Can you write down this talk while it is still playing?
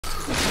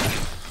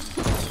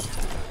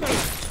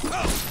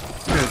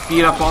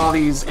beat up all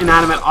these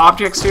inanimate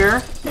objects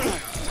here.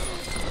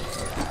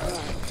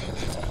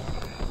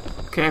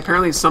 Okay,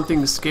 apparently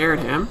something scared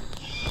him.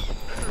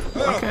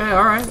 Okay,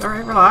 alright,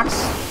 relax.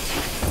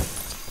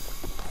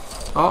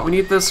 Oh, we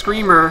need the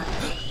screamer.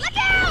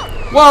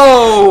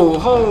 Whoa!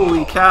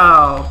 Holy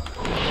cow!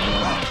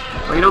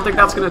 Oh, you don't think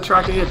that's gonna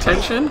attract any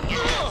attention?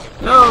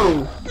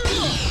 No!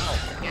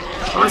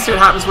 I wanna see what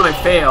happens when I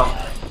fail.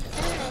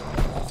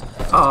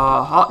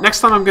 Next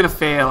time I'm gonna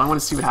fail. I wanna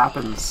see what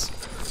happens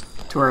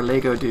to our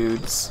Lego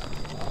dudes.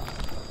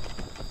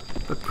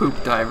 The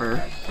poop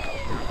diver.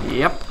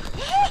 Yep.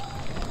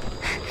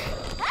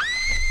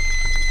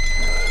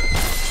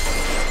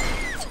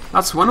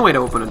 That's one way to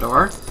open a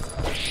door.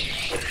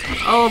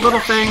 Oh,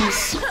 little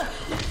things.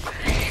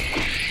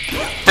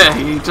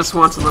 He just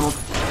wants a little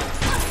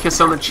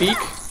kiss on the cheek.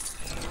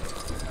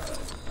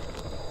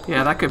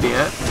 Yeah, that could be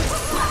it.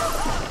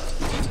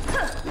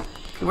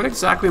 Okay, what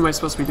exactly am I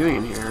supposed to be doing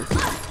in here?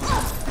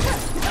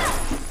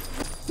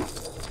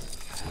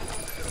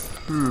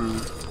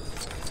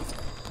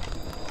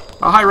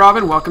 Oh, hi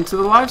Robin, welcome to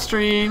the live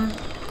stream.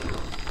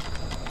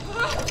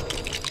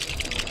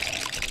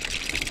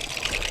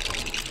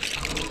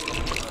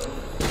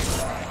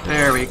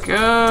 There we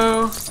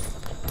go.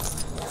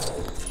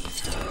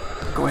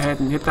 Go ahead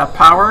and hit that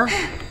power.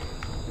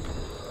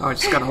 Oh, I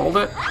just gotta hold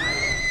it.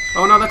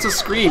 Oh no, that's a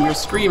scream. You're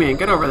screaming.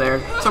 Get over there.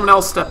 Someone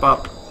else step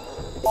up.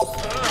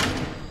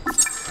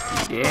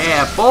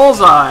 Yeah,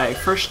 bullseye.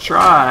 First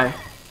try.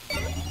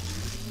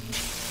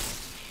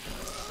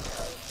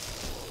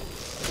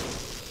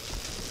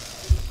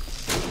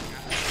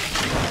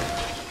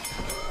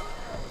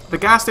 The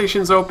gas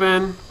station's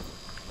open.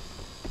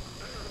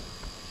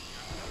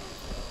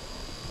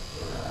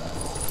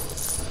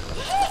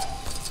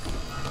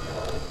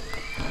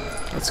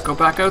 Let's go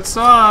back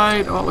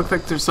outside. Oh, it looks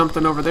like there's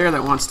something over there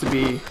that wants to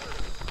be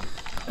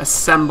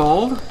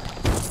assembled.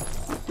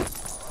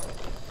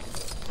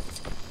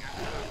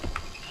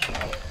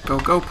 Go,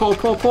 go, pull,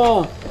 pull,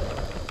 pull.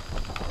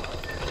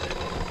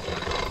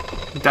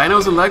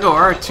 Dinos and Lego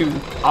are two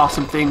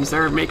awesome things.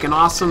 They're making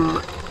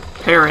awesome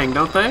pairing,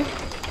 don't they?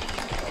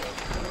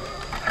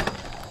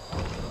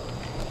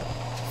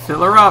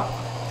 Fill her up.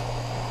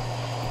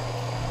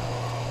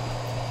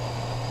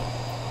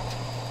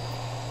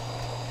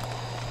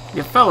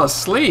 You fell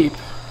asleep?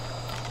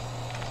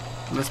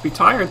 You must be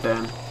tired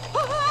then.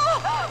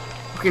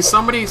 Okay,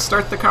 somebody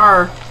start the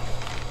car.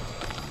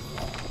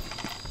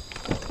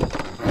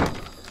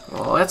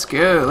 Well, let's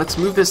go. Let's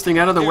move this thing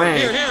out of the way.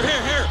 Here.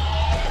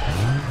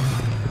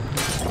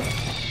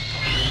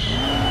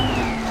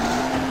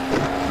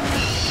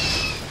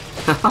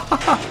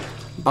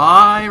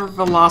 Bye,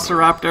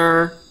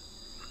 Velociraptor.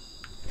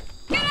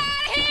 Get out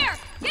of here!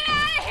 Get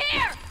out of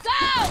here!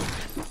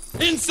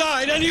 Go!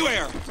 Inside,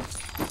 anywhere!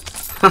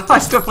 I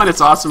still find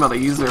it's awesome how they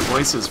use their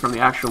voices from the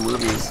actual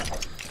movies.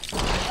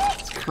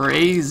 It's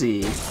crazy.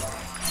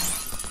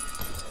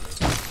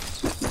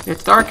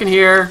 It's dark in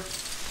here.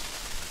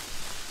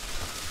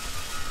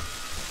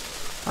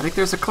 I think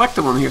there's a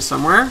collectible in here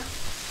somewhere.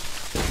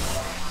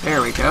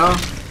 There we go.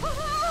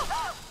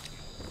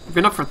 We've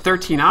been up for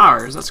 13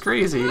 hours. That's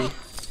crazy.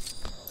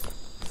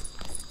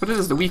 But it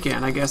is the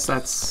weekend. I guess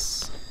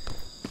that's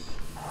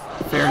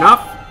fair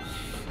enough.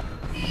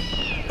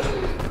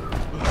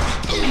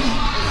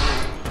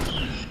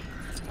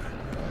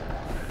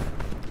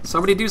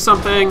 Somebody do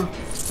something.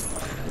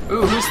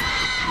 Ooh, who's...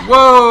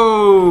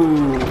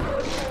 Whoa!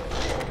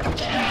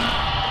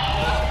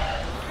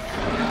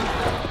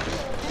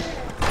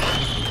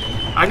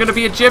 I'm gonna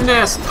be a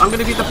gymnast! I'm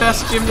gonna be the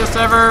best gymnast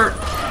ever!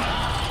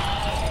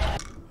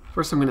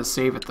 First I'm gonna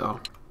save it though.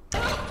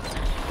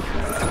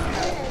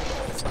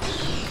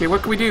 Okay,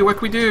 what can we do? What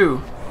can we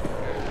do?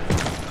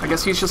 I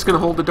guess he's just gonna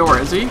hold the door,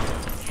 is he?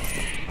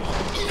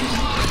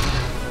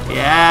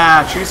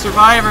 Yeah, true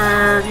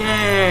survivor!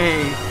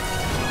 Yay!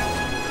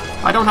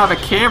 I don't have a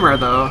camera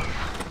though.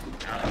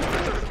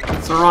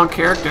 It's the wrong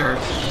character.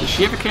 Does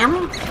she have a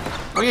camera?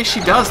 Oh yeah, she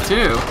does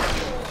too.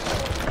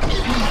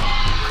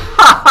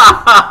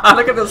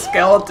 Look at the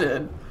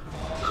skeleton.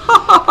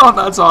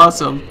 That's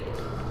awesome.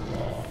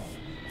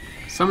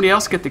 Somebody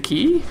else get the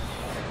key?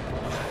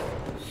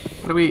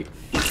 What do we...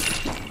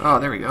 Oh,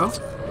 there we go.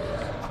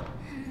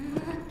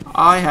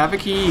 I have a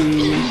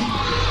key.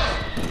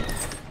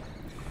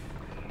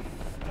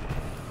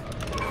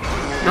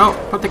 No,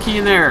 put the key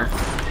in there.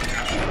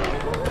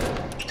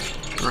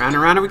 Around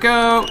and around we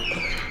go.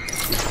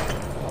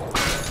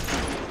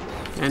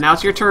 And now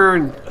it's your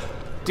turn.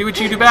 Do what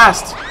you do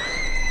best.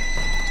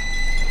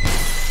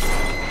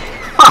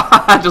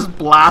 Just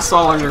blasts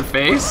all in your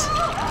face.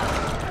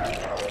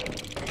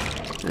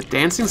 A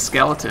dancing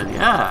skeleton,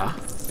 yeah.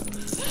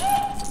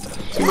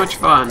 Too much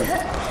fun.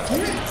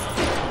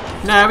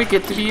 Now we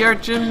get to be our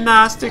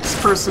gymnastics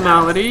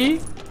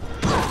personality.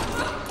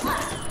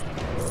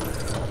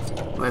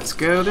 Let's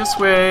go this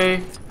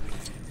way.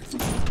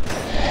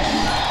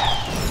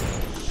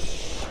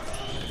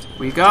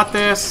 We got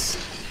this.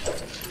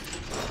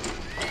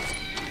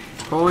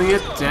 Pulling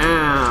it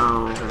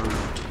down.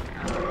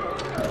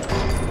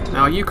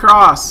 Now you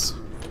cross.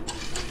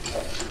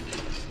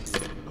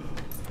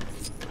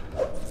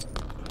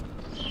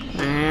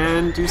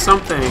 on, do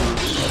something.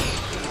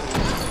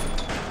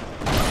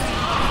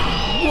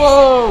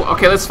 Whoa!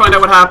 Okay, let's find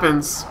out what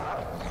happens.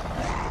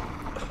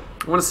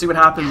 I want to see what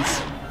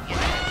happens.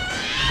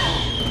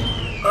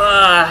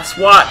 Let's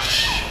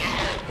watch.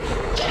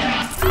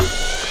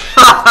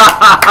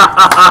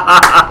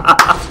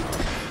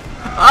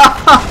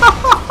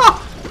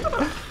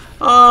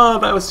 Oh,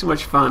 that was too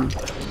much fun. I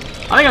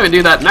think I'm gonna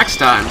do that next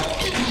time.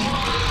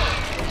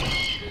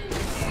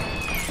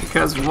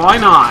 Because why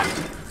not?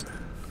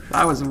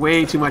 That was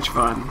way too much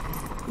fun.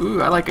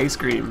 Ooh, I like ice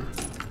cream.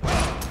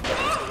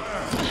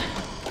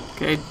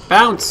 Okay,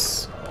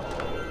 bounce.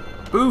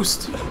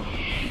 Boost.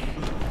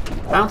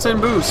 Bounce and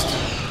boost.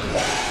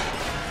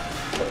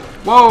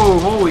 Whoa,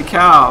 holy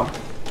cow.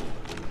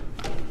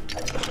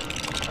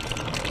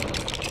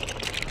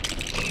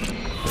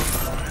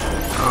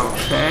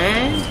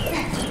 Okay.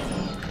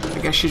 I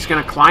guess she's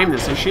gonna climb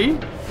this, is she?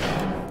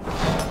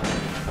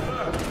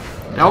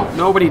 Nope,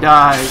 nobody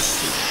dies.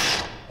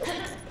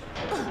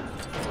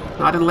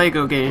 Not in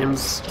Lego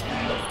games.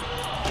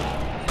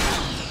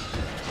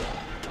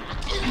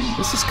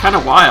 This is kind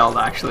of wild,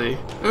 actually.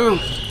 Ooh,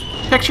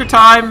 picture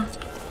time!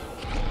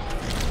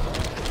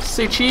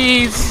 Say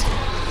cheese!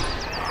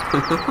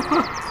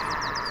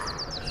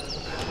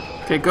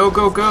 Okay, go,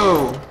 go,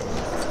 go!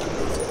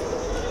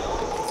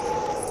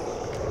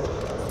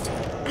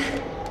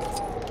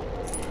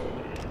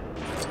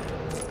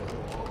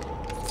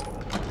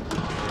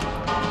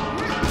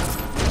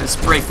 Let's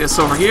break this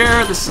over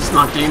here. This is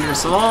not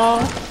dangerous at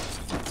all.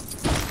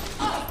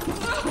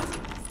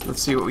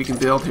 Let's see what we can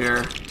build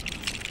here.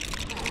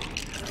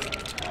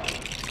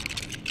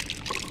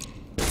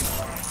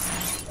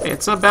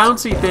 It's a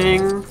bouncy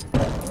thing.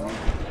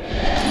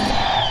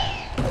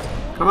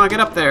 Come on,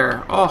 get up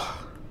there. Oh.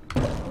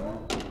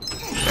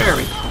 There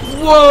we go.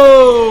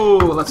 Whoa!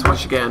 Let's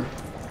watch again.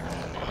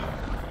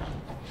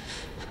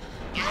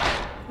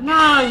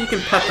 Nah, you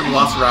can pet the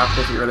velociraptor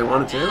if you really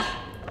wanted to.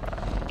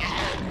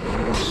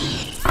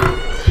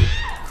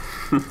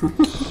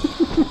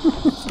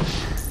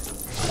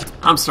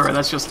 I'm sorry,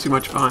 that's just too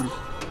much fun.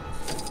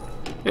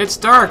 It's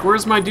dark,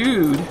 where's my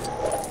dude?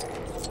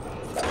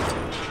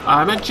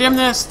 I'm a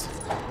gymnast!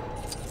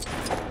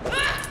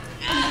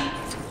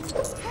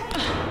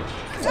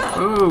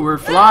 Ooh, we're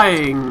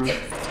flying!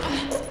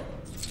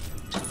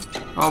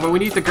 Oh, but we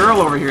need the girl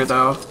over here,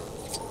 though.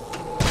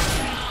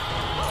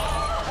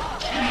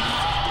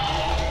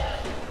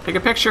 Take a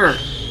picture!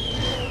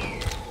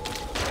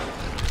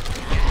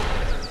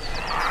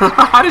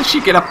 How did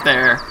she get up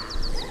there?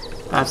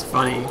 That's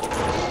funny.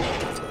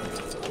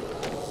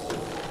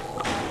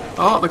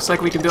 Oh, it looks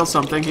like we can build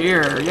something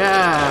here.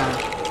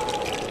 Yeah!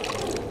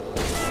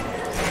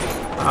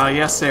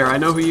 Yes, Sarah, I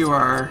know who you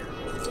are.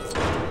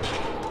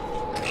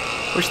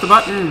 Push the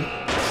button!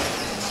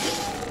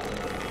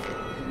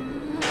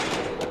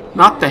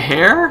 Not the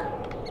hair?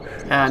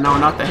 Yeah, no,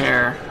 not the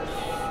hair.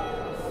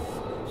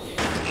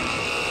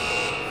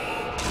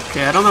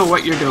 Okay, I don't know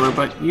what you're doing,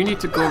 but you need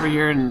to go over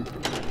here and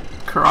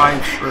cry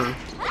for...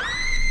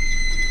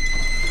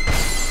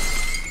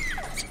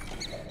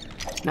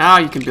 Now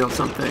you can build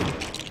something.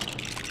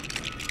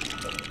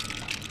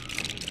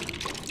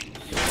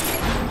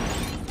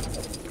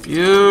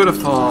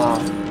 Beautiful.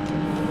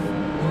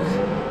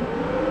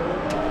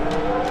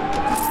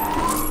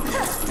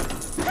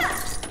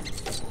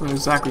 Not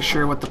exactly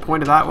sure what the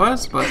point of that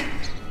was, but...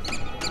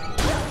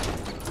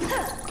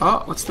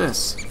 Oh, what's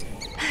this?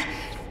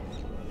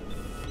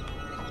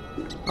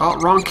 Oh,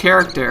 wrong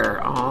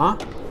character. Aw. Up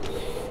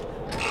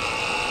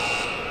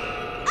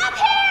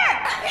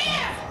here! Up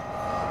here!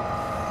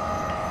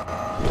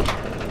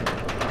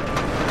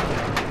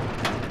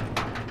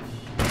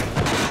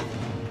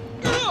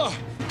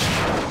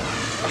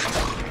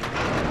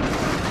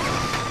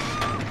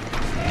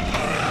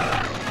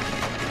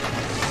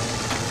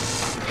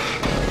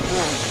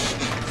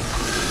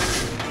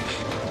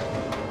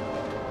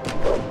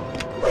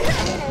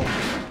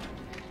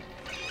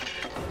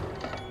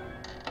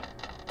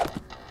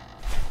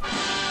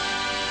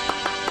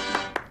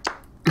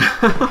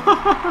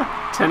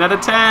 Ten out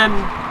of 10!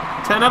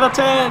 10 out of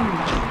 10!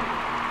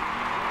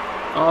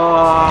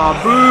 Oh,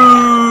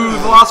 boo!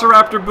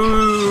 Velociraptor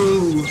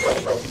boo!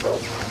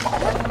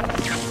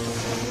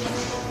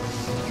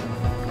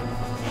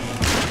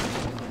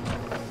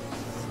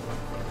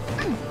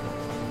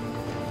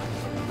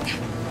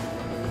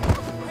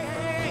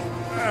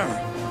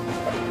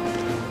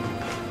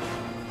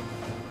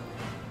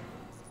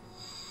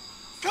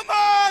 Come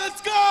on,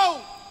 let's go!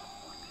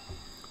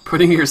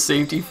 Putting your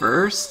safety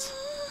first?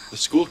 The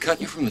school cut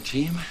you from the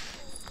team?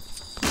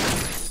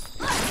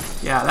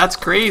 Yeah, that's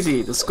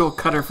crazy. The school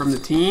cut her from the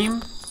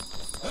team?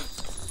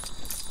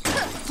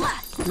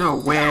 No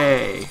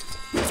way.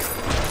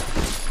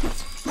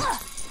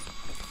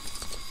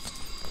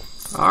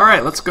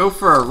 Alright, let's go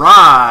for a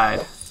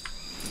ride.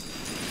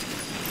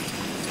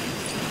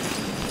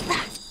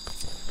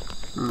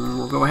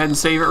 We'll go ahead and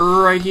save it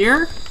right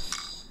here.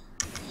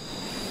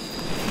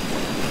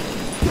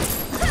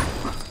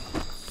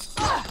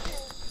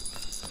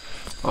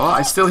 Oh,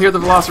 I still hear the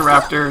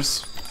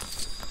velociraptors.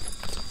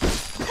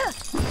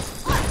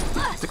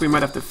 we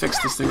might have to fix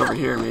this thing over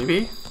here,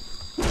 maybe.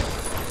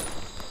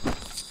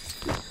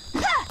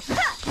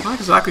 I'm not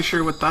exactly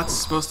sure what that's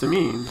supposed to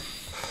mean.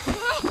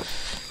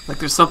 Like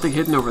there's something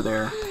hidden over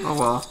there. Oh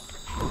well.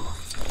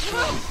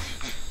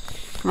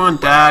 Come on,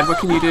 Dad, what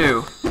can you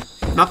do?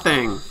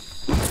 Nothing.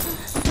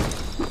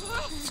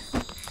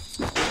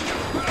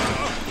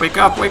 Wake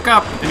up, wake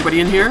up! Anybody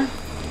in here?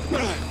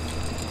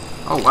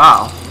 Oh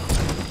wow.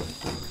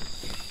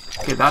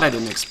 Okay, that I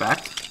didn't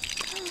expect.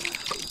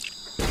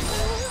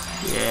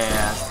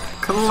 Yeah.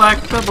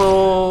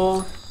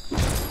 Collectible!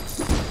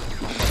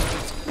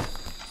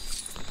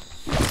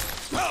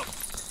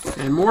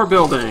 And more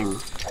building.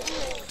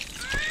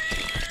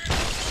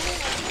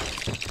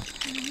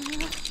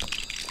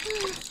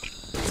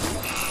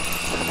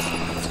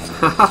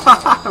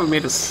 We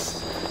made a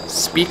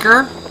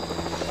speaker.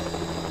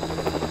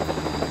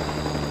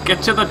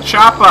 Get to the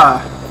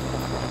chopper.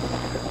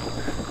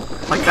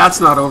 Like that's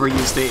not an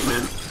overused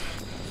statement.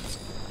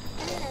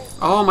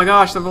 Oh my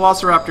gosh, the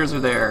velociraptors are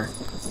there.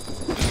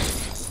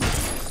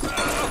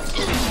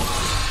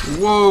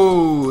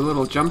 Whoa, a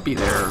little jumpy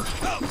there.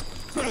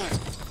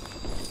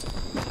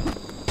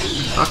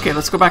 Okay,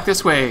 let's go back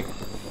this way.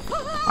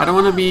 I don't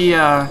want to be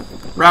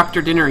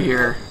raptor dinner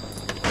here.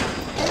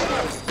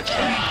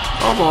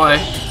 Oh boy.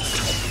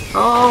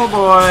 Oh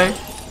boy.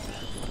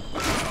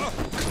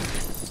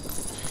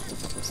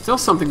 Still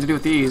something to do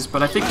with these,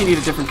 but I think you need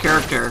a different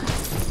character.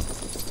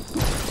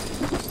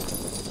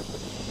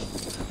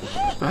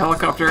 The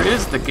helicopter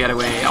is the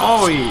getaway,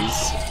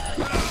 always.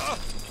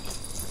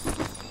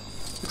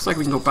 Looks like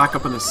we can go back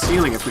up on the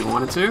ceiling if we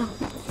wanted to.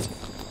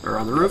 Or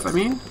on the roof, I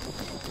mean.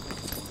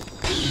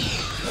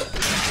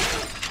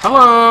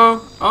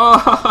 Hello!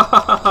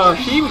 Oh,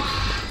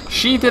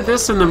 she did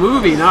this in the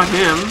movie, not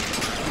him.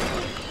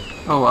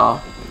 Oh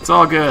well, it's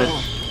all good.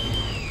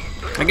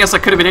 I guess I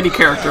could have been any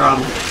character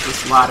on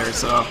this ladder,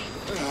 so.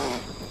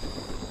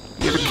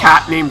 You have a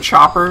cat named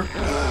Chopper?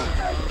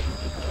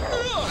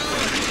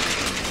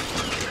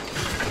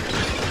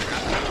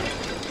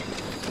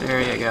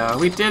 There you go,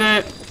 we did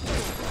it!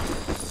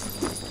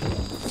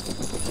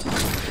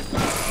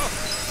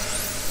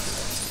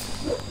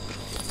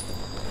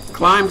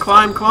 Climb,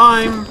 climb,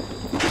 climb!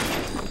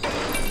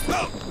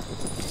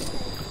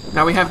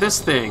 Now we have this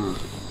thing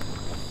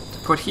to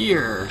put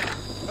here.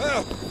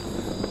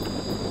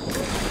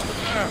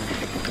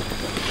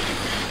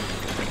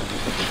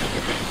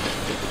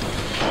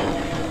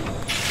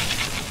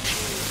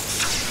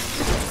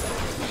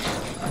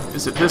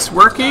 Is it this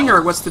working,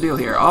 or what's the deal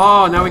here?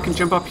 Oh, now we can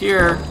jump up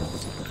here.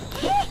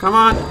 Come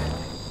on.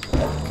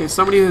 Okay,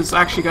 somebody who's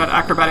actually got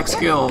acrobatic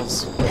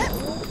skills.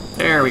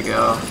 There we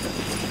go.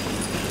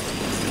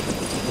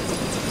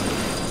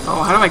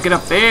 Oh, how do I get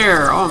up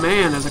there? Oh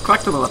man, there's a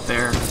collectible up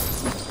there.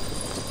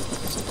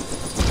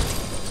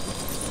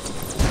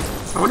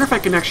 I wonder if I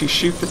can actually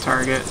shoot the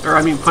target. Or,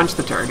 I mean, punch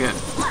the target.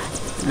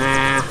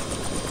 Nah.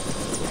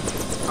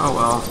 Oh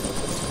well.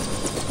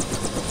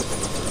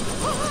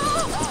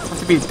 Have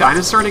to be a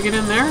dinosaur to get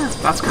in there?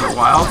 That's kind of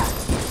wild.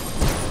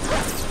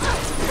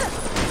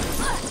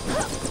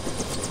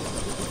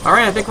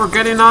 Alright, I think we're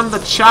getting on the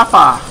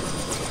chopper.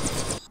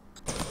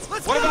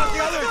 What about the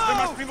others? There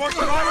must be more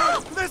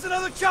survivors. There's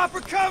another chopper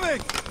coming.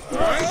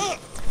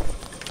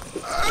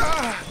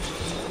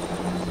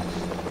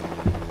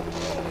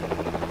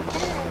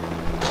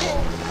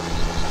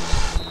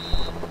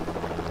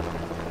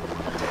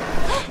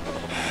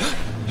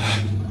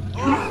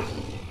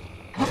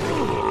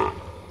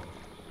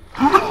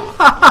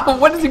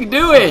 What is he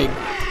doing?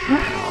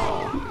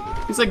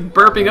 He's like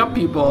burping up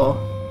people.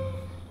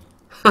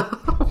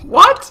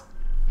 What?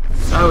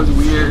 That was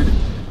weird.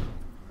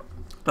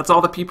 That's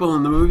all the people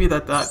in the movie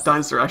that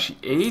dinosaur actually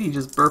ate? He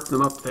just burped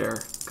them up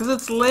there. Because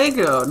it's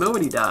Lego.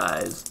 Nobody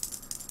dies.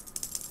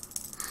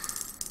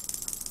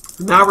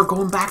 Now we're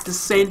going back to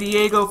San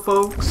Diego,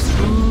 folks.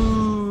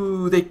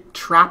 Ooh, they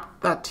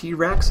trapped that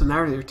T-Rex and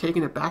now they're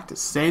taking it back to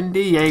San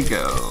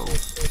Diego.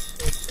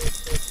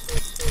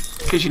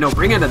 Because, you know,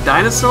 bring in a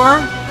dinosaur?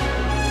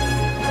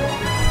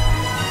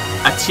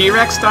 A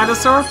T-Rex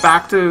dinosaur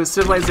back to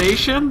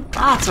civilization?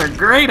 That's a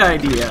great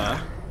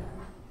idea.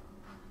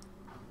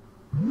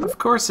 Of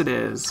course it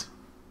is.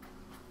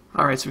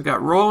 Alright, so we've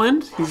got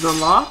Roland, he's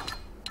unlocked.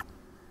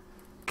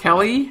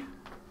 Kelly,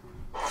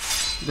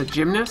 the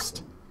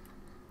gymnast.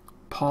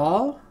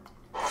 Paul.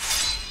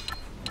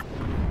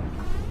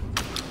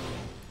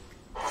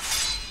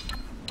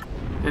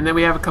 And then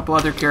we have a couple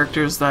other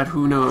characters that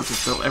who knows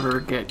if they'll ever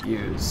get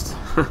used.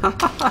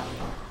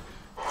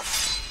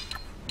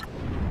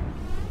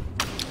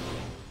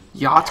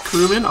 Yacht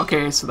crewman?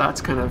 Okay, so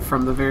that's kind of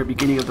from the very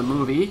beginning of the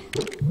movie.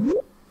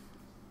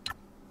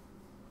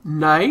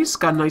 Nice,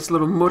 got a nice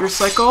little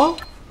motorcycle.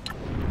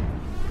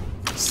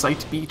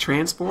 Site B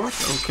transport,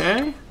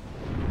 okay.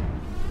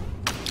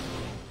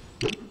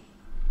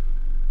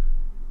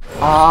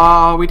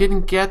 Oh, we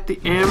didn't get the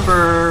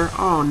amber.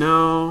 Oh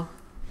no.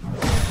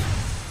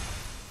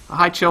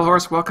 Hi Chill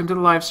Horse, welcome to the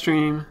live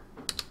stream.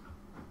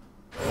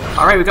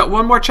 Alright, we got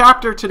one more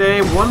chapter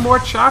today. One more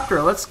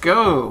chapter, let's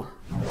go.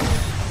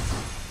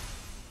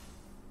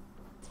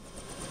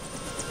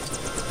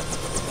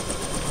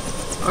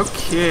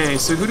 Okay,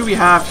 so who do we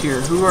have here?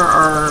 Who are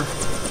our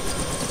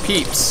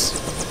peeps?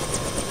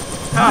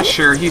 Ah,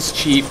 sure, he's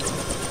cheap.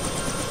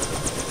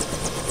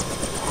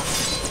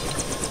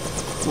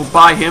 We'll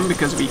buy him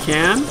because we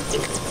can.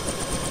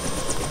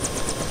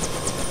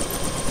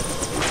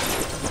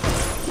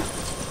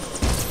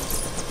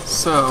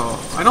 So,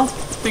 I don't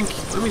think...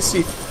 Let me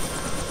see.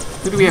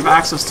 Who do we have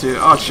access to?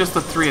 Oh, it's just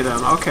the 3 of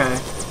them. Okay.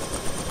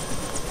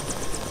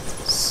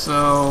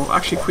 So,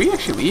 actually, can we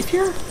actually leave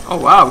here? Oh,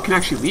 wow, we can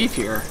actually leave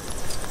here.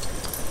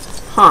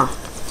 Huh.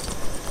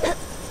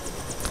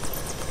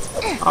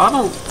 I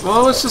don't...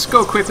 Well, let's just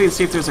go quickly and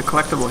see if there's a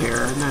collectible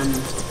here, and then...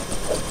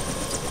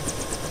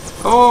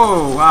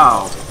 Oh,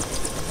 wow.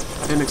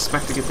 I didn't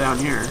expect to get down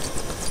here.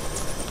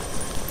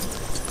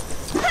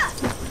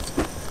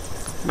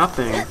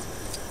 Nothing.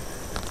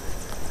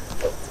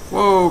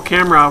 Whoa,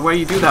 camera, why do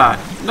you do that?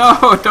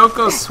 No, don't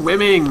go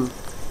swimming!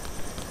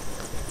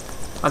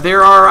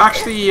 There are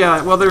actually,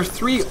 well, there are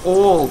 3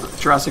 old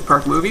Jurassic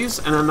Park movies,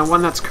 and then the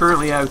one that's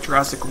currently out,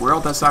 Jurassic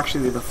World, that's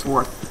actually the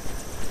 4th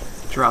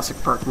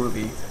Jurassic Park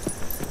movie.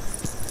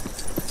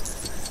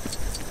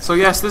 So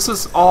yes, this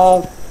is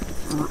all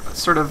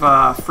sort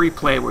of free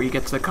play where you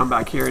get to come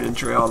back here and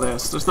enjoy all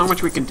this. There's not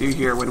much we can do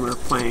here when we're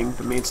playing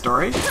the main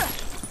story.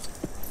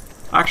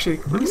 Actually,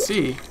 let me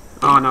see.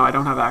 Oh no, I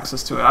don't have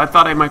access to it. I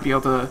thought I might be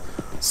able to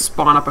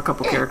spawn up a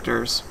couple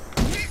characters.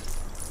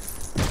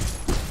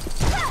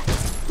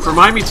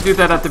 Remind me to do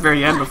that at the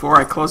very end before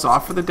I close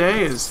off for the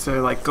day, is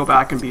to like go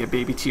back and be a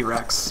baby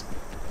T-Rex.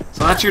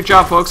 So that's your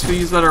job, folks. For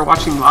you that are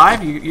watching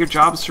live, your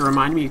job is to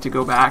remind me to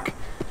go back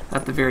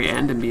at the very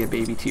end and be a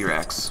baby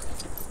T-Rex.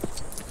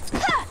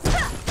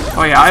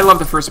 Oh yeah, I love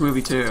the first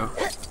movie too.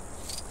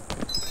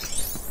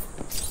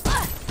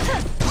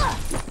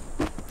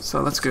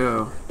 So let's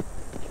go.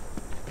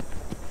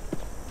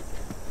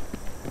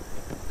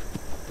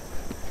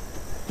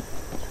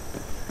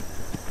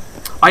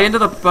 I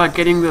ended up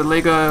getting the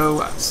Lego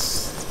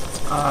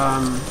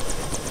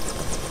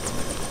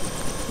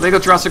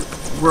Jurassic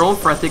World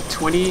for I think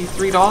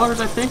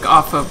 $23, I think,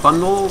 off of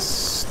Bundle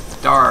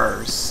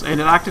Stars, and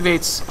it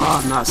activates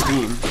on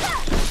Steam.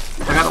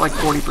 I got it like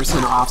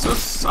 40% off,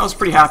 so I was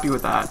pretty happy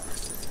with that.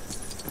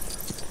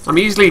 I'm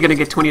easily gonna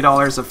get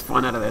 $20 of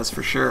fun out of this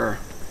for sure.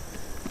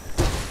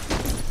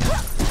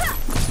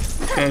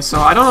 Okay,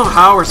 so I don't know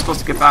how we're supposed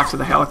to get back to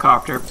the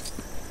helicopter.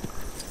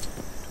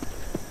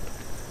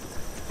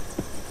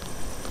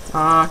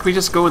 Can we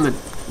just go in the...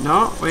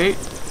 No, wait.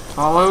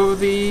 Follow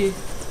the...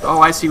 Oh,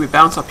 I see. We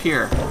bounce up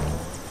here.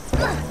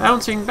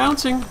 Bouncing,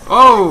 bouncing.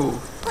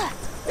 Oh!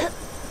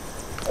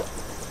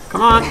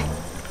 Come on.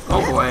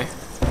 Oh, boy.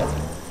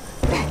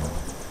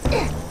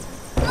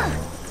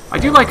 I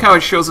do like how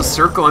it shows a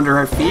circle under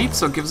our feet,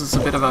 so it gives us a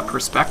bit of a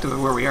perspective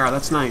of where we are.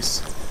 That's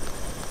nice.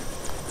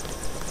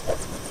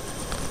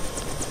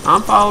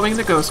 I'm following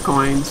the ghost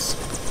coins.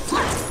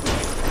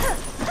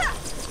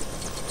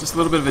 Just a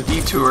little bit of a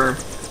detour.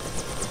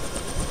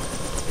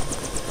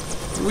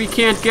 We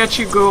can't get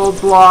you, gold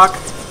block.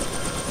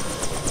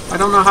 I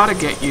don't know how to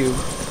get you.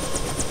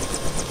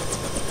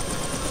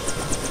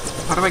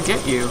 How do I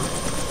get you?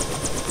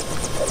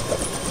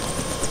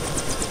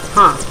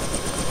 Huh.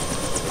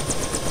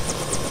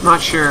 Not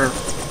sure.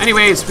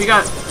 Anyways, we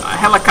got a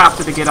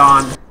helicopter to get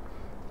on.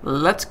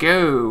 Let's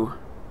go.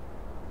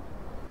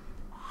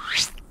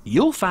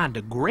 You'll find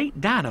a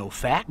great dino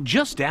fact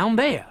just down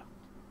there.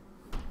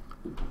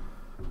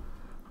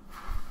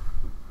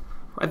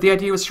 The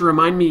idea was to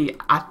remind me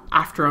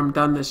after I'm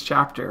done this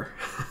chapter.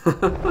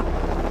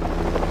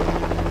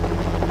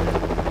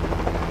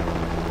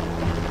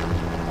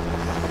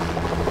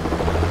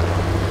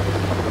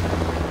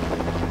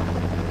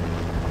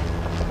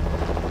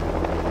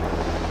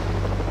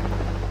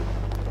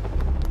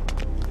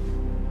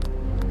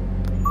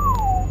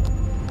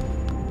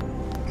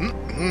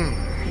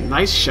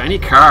 Nice shiny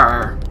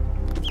car.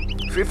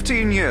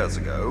 15 years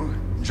ago,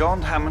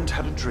 John Hammond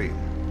had a dream.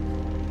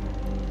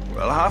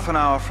 Well, half an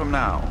hour from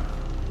now,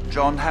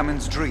 John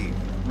Hammond's dream,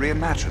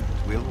 reimagined,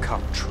 will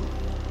come true.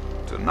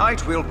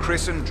 Tonight we'll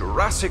christen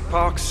Jurassic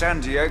Park San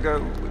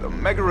Diego with a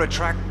mega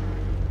attract.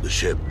 The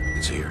ship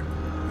is here.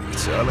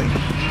 It's early.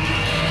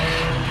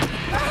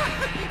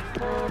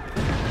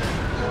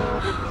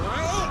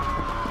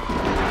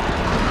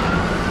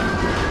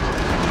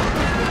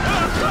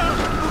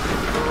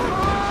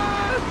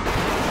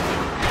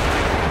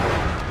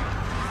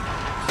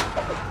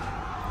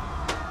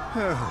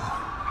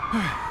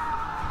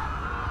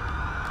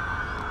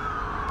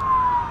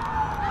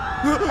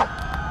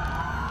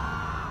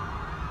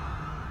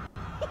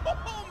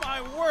 Oh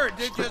my word,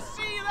 did you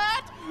see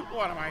that?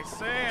 What am I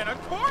saying?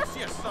 Of course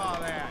you saw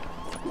that.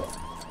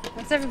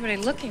 What's everybody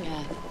looking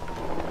at?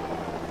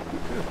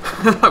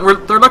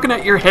 They're looking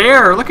at your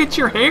hair. Look at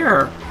your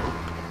hair.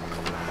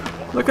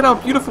 Look at how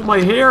beautiful my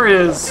hair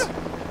is.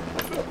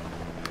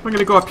 I'm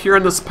gonna go up here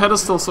on this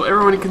pedestal so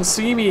everyone can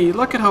see me.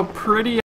 Look at how pretty